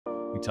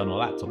we turn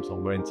our laptops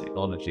on, we're in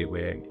technology,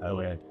 we're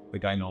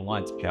going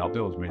online to pay our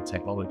bills, we're in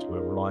technology, we're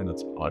relying on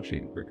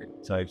technology.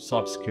 So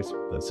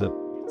cybersecurity, there's a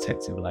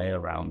protective layer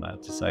around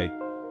that to say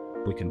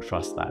we can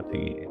trust that,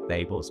 it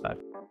enables that.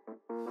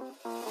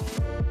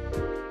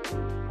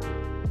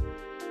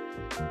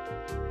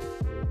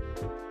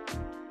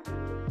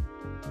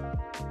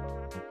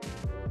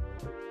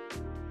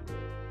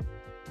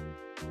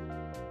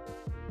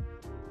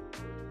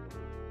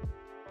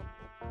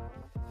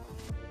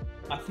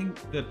 I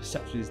think the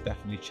perception is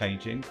definitely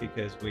changing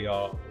because we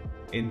are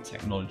in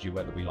technology,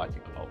 whether we like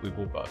it or not. We've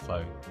all got a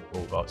phone,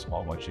 we've all got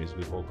smartwatches,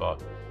 we've all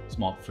got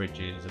smart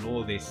fridges and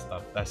all this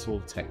stuff. That's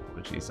all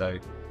technology. So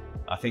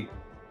I think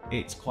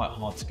it's quite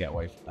hard to get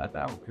away from that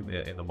now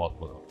in the modern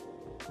world.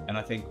 And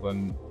I think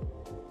when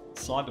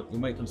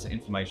it comes to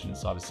information and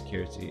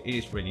cybersecurity, it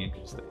is really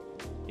interesting.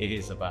 It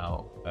is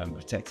about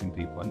protecting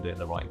people and doing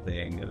the right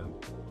thing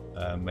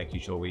and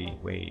making sure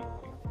we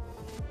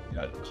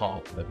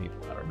can't let people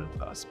that are in the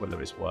past,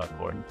 whether it's work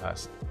or in the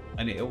past.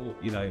 And it all,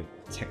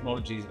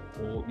 technology is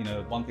all,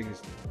 one thing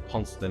is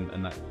constant,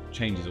 and that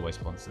change is always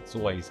constant. It's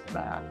always going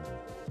to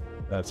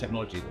happen.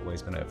 Technology is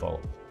always going to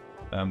evolve.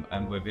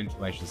 And with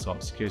information and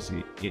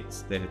cybersecurity,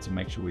 it's there to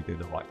make sure we do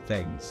the right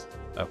things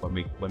when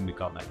we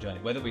go on that journey,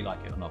 whether we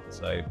like it or not.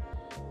 So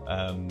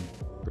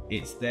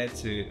it's there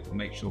to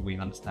make sure we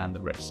understand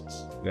the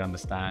risks, we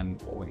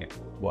understand what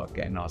we're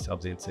getting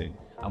ourselves into,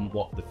 and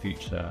what the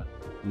future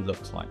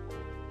looks like.